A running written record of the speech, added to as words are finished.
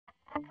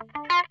When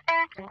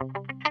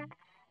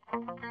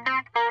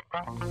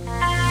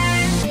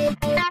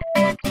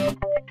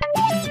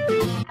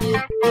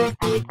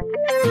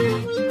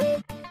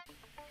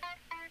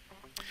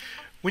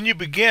you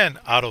begin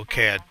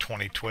AutoCAD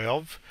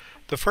 2012,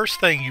 the first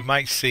thing you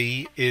might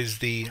see is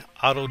the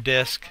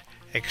Autodesk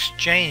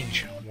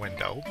Exchange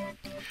window.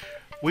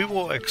 We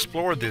will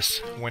explore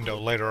this window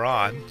later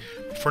on.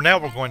 For now,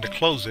 we're going to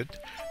close it.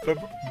 But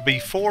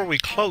before we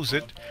close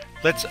it,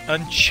 let's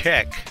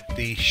uncheck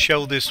the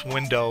Show This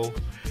Window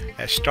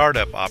as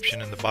Startup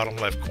option in the bottom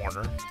left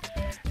corner,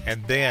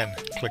 and then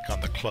click on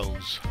the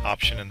Close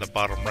option in the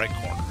bottom right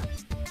corner.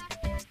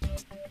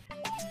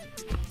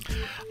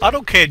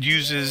 AutoCAD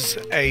uses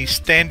a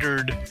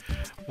standard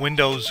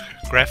Windows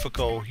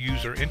graphical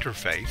user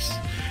interface,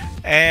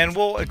 and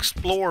we'll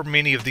explore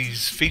many of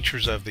these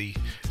features of the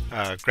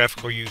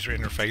graphical user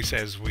interface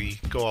as we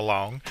go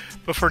along.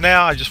 But for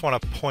now, I just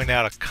want to point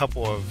out a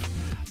couple of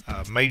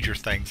major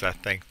things I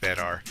think that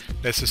are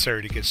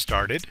necessary to get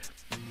started.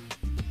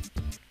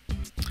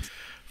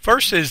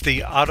 First is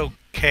the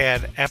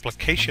AutoCAD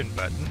application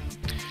button.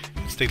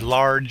 It's the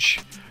large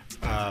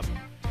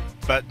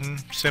button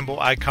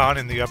symbol icon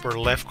in the upper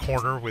left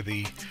corner with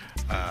the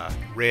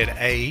red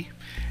A,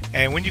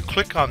 and when you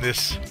click on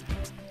this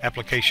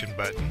application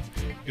button,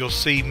 you'll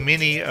see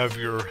many of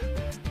your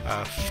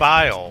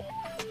file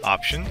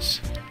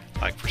options,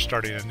 like for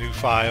starting a new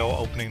file,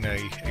 opening an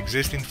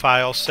existing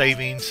file,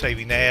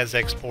 saving as,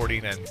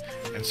 exporting,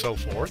 and so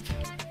forth.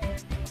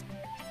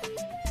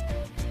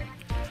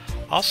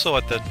 Also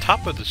at the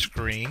top of the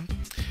screen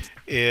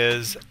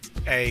is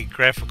a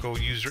graphical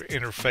user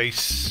interface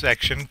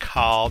section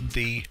called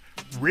the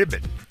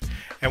ribbon,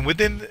 and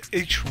within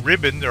each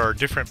ribbon there are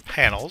different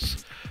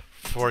panels.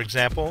 For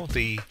example,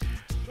 the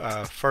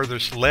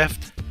furthest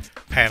left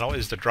panel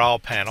is the draw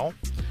panel,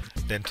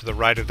 then to the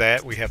right of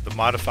that we have the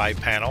modify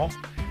panel,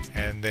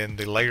 and then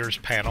the layers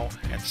panel,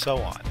 and so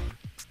on.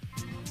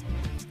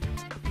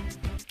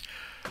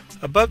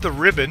 Above the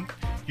ribbon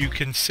you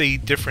can see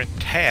different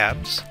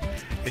tabs,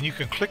 and you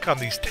can click on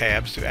these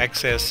tabs to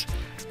access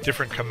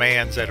different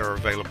commands that are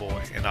available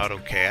in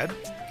AutoCAD.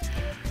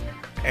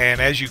 And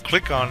as you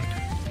click on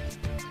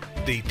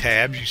the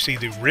tabs, you see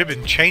the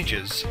ribbon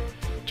changes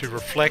to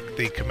reflect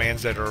the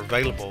commands that are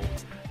available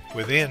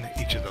within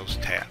each of those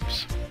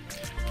tabs.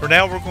 For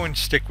now, we're going to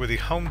stick with the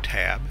Home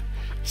tab,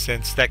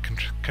 since that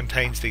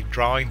contains the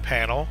drawing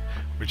panel,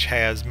 which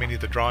has many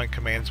of the drawing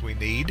commands we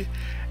need,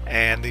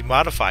 and the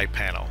modify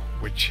panel,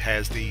 which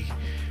has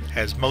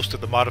most of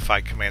the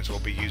modify commands we'll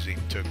be using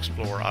to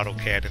explore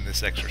AutoCAD in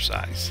this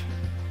exercise.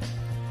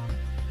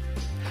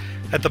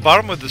 At the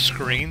bottom of the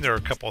screen, there are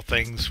a couple of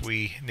things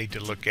we need to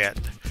look at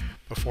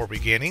before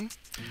beginning.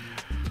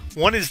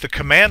 One is the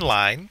command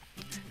line,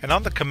 and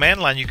on the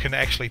command line you can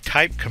actually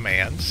type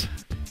commands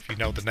if you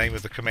know the name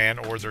of the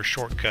command or their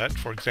shortcut.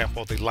 For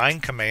example, the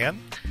line command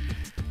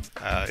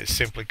is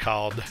simply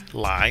called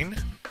line,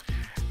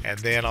 and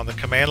then on the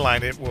command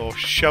line it will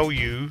show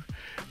you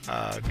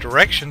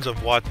directions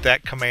of what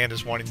that command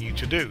is wanting you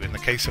to do. In the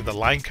case of the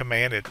line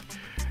command, it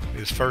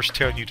is first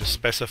telling you to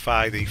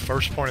specify the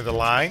first point of the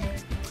line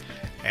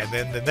and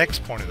then the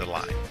next point of the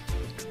line.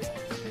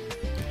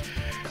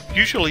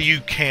 Usually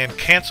you can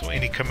cancel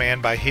any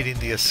command by hitting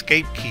the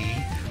escape key,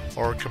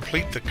 or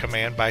complete the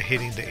command by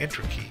hitting the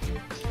enter key.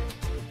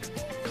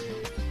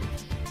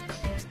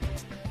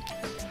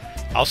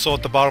 Also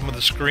at the bottom of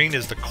the screen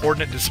is the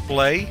coordinate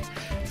display,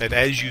 that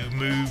as you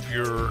move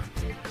your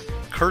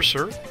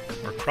cursor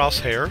or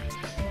crosshair,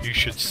 you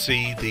should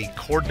see the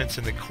coordinates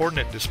in the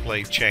coordinate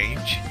display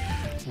change.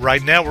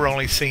 Right now we're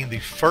only seeing the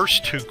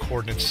first two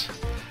coordinates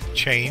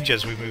change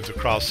as we move the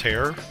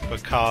crosshair,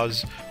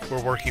 because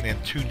we're working in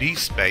 2D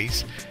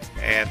space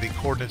and the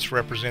coordinates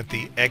represent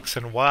the X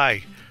and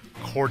Y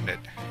coordinate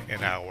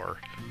in our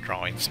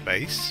drawing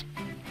space.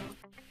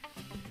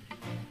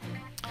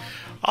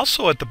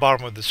 Also at the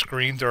bottom of the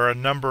screen there are a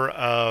number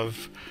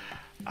of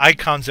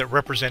icons that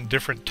represent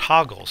different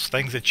toggles,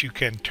 things that you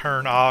can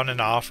turn on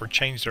and off or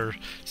change their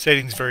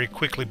settings very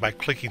quickly by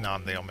clicking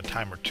on them a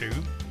time or two.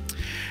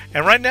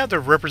 And right now they're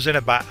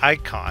represented by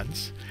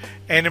icons.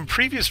 And in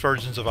previous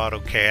versions of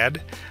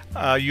AutoCAD,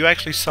 you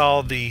actually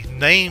saw the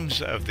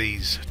names of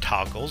these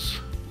toggles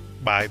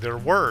by their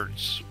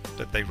words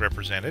that they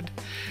represented.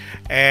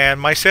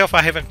 And myself,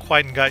 I haven't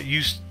quite got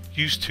used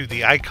to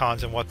the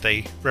icons and what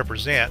they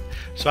represent,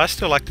 so I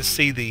still like to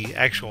see the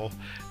actual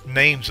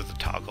names of the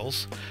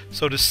toggles.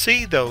 So to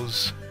see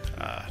those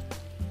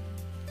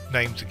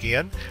names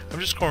again, I'm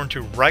just going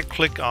to right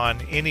click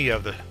on any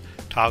of the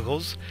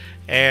toggles,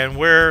 and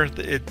where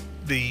the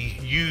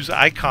use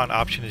icon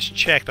option is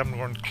checked, I'm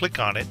going to click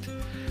on it,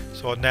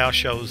 so it now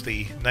shows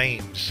the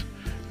names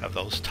of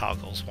those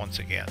toggles once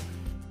again.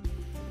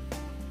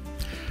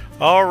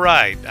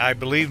 Alright, I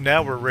believe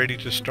now we're ready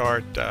to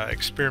start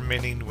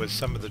experimenting with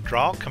some of the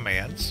draw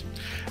commands.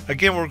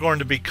 Again, we're going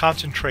to be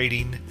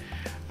concentrating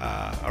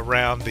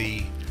around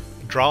the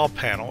draw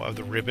panel of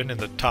the ribbon in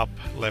the top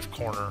left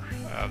corner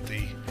of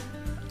the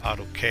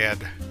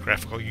AutoCAD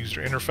graphical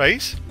user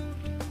interface.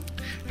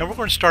 And we're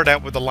going to start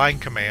out with the line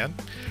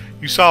command.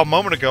 You saw a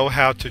moment ago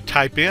how to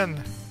type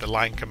in the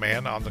line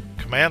command on the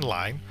command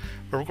line,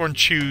 but we're going to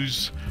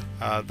choose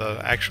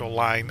the actual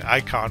line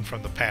icon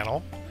from the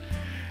panel.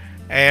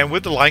 And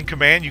with the line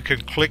command, you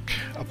can click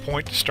a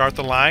point to start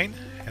the line,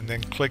 and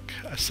then click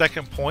a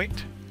second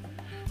point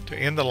to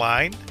end the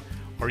line,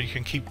 or you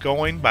can keep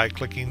going by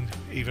clicking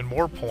even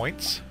more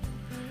points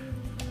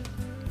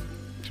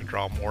to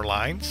draw more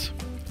lines.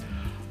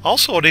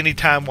 Also, at any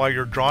time while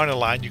you're drawing a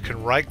line, you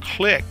can right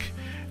click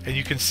and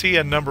you can see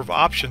a number of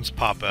options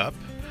pop up.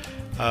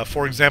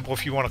 For example,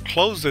 if you want to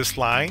close this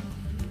line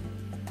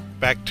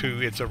back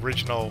to its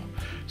original,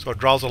 so it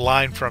draws a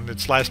line from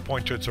its last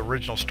point to its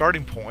original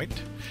starting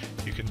point,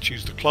 you can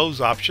choose the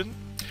close option,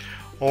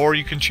 or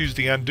you can choose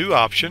the undo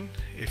option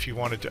if you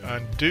wanted to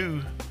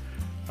undo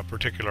a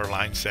particular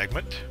line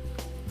segment,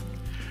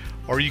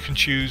 or you can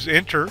choose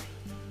enter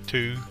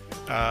to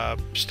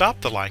stop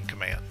the line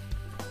command.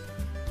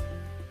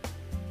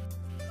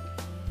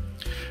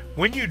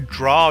 When you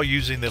draw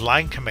using the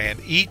line command,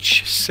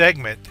 each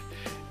segment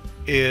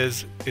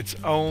is its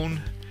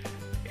own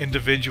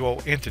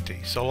individual entity.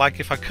 So like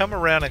if I come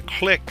around and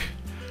click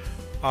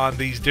on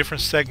these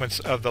different segments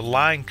of the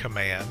line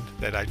command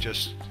that I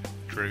just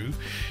drew,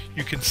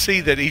 you can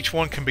see that each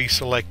one can be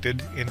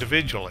selected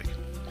individually.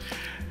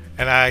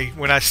 And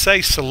when I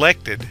say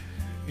selected,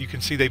 you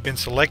can see they've been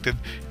selected.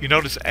 You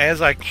notice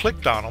as I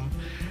clicked on them,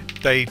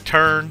 they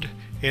turned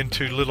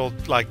into little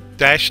like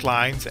dashed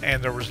lines,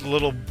 and there was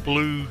little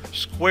blue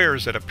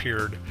squares that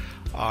appeared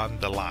on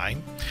the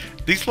line.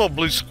 These little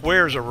blue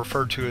squares are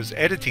referred to as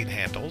editing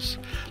handles.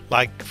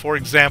 Like, for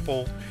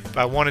example, if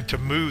I wanted to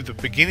move the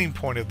beginning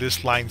point of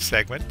this line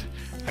segment,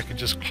 I could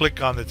just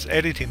click on its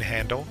editing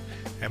handle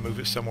and move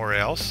it somewhere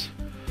else,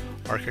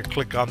 or I could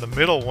click on the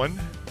middle one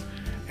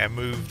and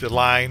move the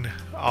line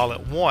all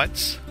at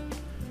once,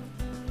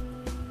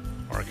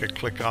 or I could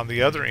click on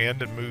the other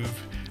end and move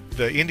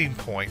the ending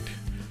point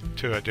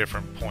to a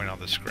different point on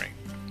the screen.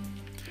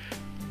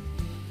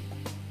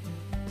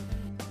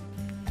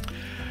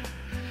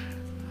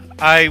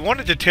 I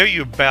wanted to tell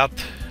you about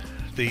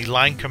the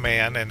line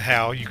command and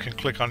how you can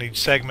click on each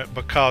segment,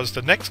 because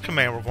the next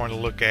command we're going to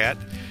look at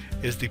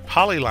is the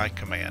polyline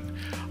command.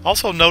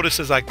 Also notice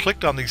as I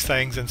clicked on these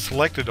things and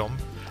selected them,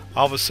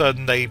 all of a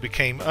sudden they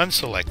became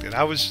unselected.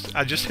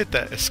 I just hit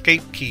the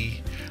escape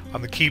key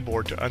on the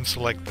keyboard to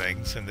unselect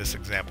things in this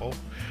example.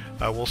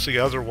 We'll see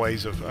other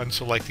ways of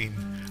unselecting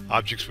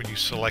objects when you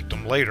select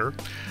them later.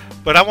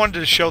 But I wanted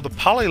to show the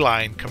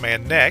polyline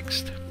command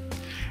next.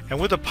 And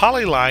with a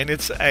polyline,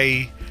 it's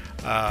a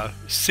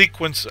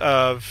sequence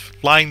of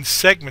line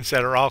segments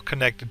that are all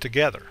connected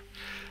together.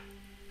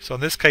 So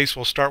in this case,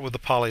 we'll start with the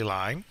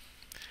polyline,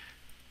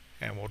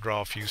 and we'll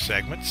draw a few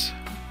segments.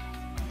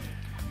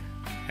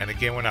 And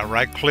again, when I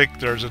right click,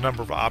 there's a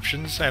number of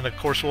options, and of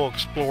course we'll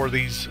explore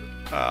these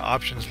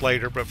options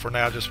later, but for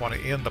now I just want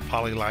to end the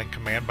polyline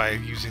command by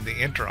using the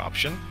enter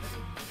option.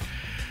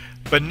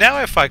 But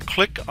now if I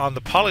click on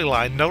the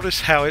polyline,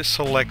 notice how it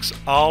selects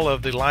all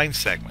of the line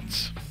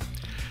segments.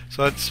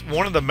 So that's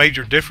one of the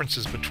major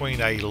differences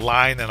between a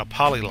line and a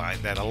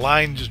polyline, that a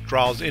line just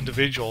draws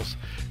individual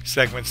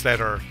segments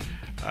that are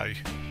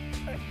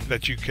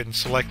that you can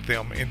select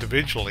them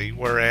individually,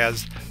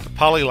 whereas the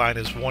polyline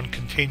is one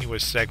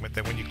continuous segment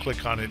that when you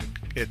click on it,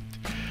 it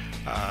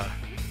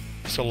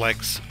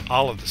selects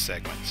all of the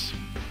segments.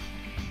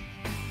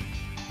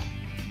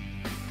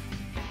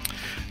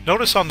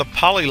 Notice on the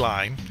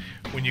polyline,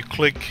 when you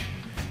click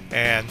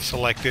and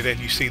select it and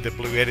you see the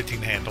blue editing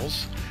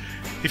handles,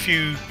 if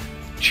you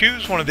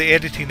choose one of the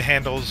editing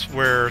handles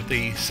where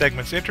the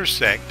segments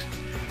intersect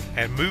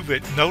and move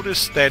it,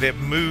 notice that it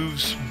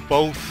moves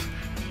both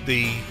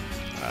the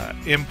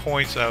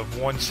endpoints of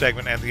one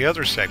segment and the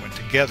other segment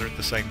together at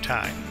the same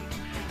time,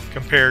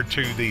 compared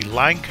to the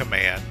line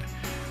command.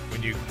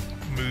 When you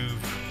move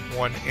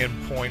one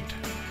endpoint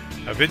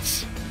of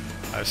its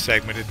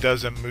segment, it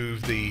doesn't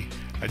move the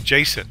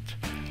adjacent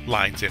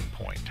line's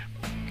endpoint.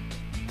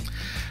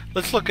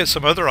 Let's look at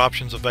some other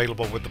options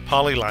available with the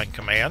polyline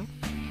command.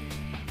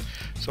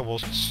 So we'll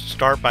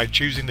start by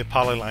choosing the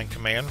polyline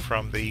command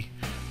from the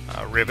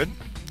ribbon,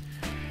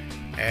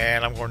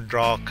 and I'm going to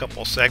draw a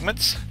couple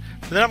segments.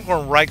 And then I'm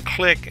going to right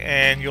click,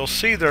 and you'll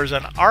see there's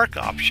an arc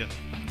option.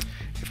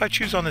 If I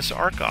choose on this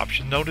arc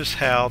option, notice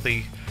how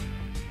the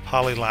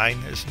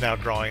polyline is now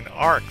drawing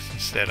arcs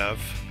instead of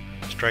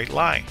straight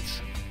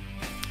lines.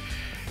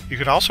 You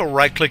can also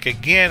right click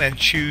again and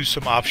choose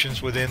some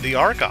options within the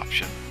arc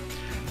option.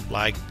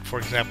 Like, for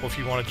example, if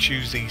you want to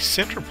choose the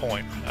center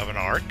point of an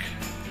arc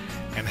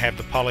and have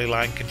the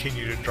polyline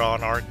continue to draw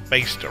an arc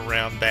based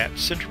around that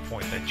center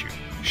point that you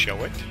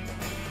show it.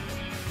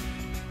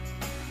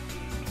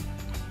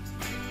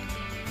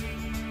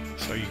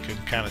 So you can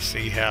kind of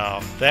see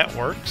how that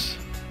works.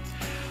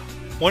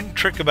 One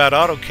trick about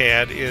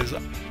AutoCAD is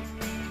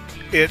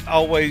it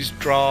always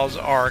draws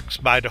arcs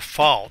by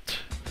default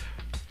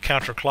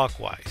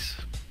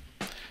counterclockwise.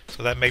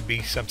 So that may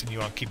be something you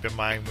want to keep in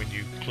mind when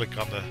you click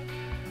on the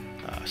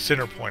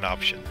center point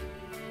option.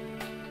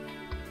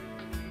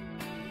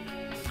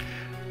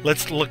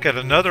 Let's look at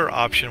another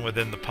option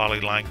within the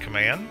Polyline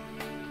command.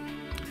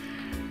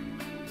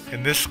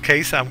 In this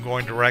case, I'm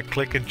going to right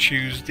click and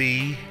choose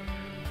the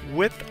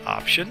width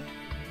option.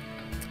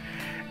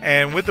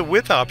 And with the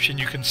width option,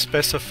 you can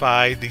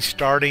specify the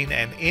starting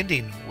and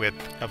ending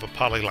width of a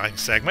polyline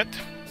segment.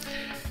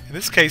 In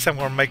this case, I'm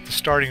going to make the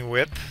starting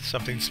width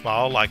something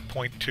small like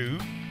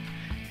 0.2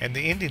 and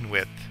the ending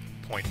width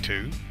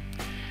 0.2.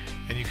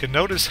 And you can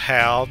notice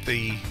how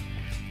the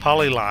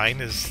polyline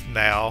is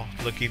now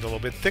looking a little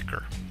bit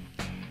thicker.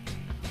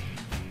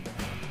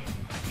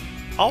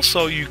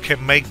 Also, you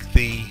can make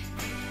the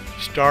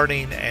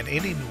starting and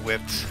ending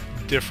widths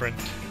different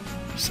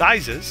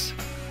sizes.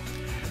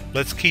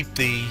 Let's keep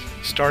the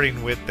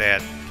starting width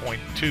at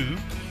 0.2,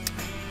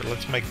 but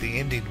let's make the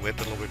ending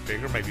width a little bit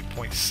bigger, maybe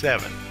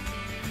 0.7.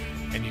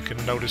 And you can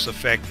notice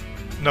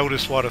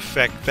what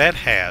effect that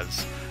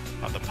has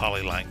on the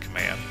Polyline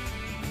command.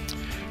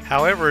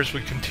 However, as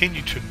we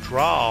continue to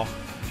draw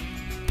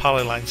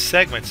polyline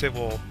segments, it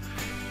will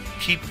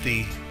keep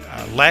the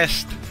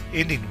last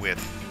ending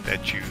width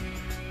that you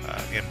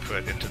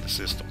input into the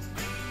system.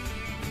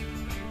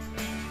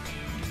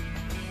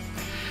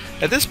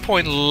 At this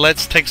point,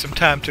 let's take some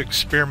time to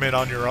experiment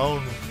on your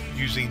own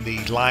using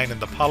the line and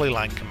the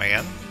polyline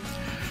command.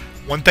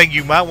 One thing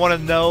you might want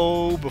to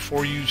know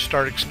before you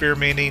start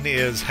experimenting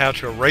is how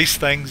to erase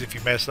things if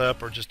you mess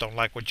up or just don't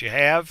like what you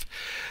have.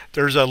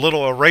 There's a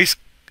little erase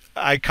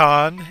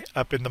icon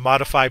up in the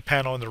modify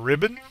panel in the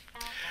ribbon,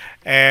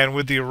 and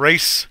with the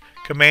erase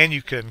command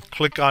you can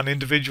click on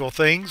individual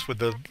things with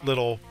the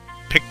little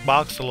pick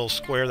box, the little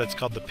square that's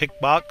called the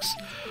pick box,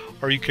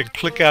 or you can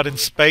click out in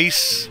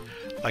space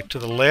like to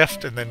the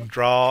left and then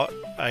draw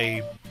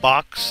a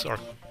box or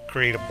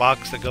create a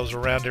box that goes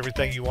around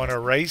everything you want to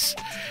erase.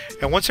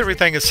 And once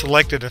everything is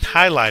selected and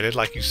highlighted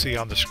like you see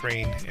on the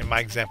screen in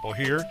my example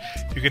here,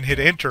 you can hit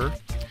enter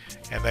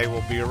and they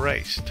will be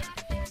erased.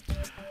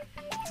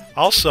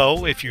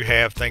 Also, if you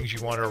have things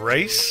you want to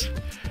erase,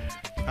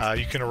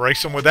 you can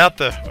erase them without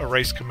the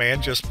erase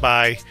command just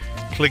by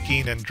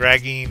clicking and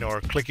dragging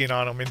or clicking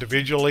on them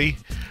individually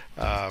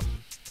and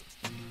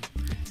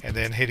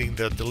then hitting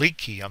the delete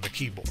key on the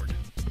keyboard.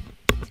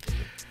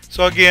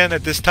 So again,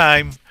 at this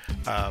time,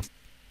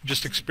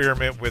 just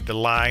experiment with the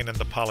line and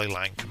the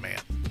polyline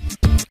command.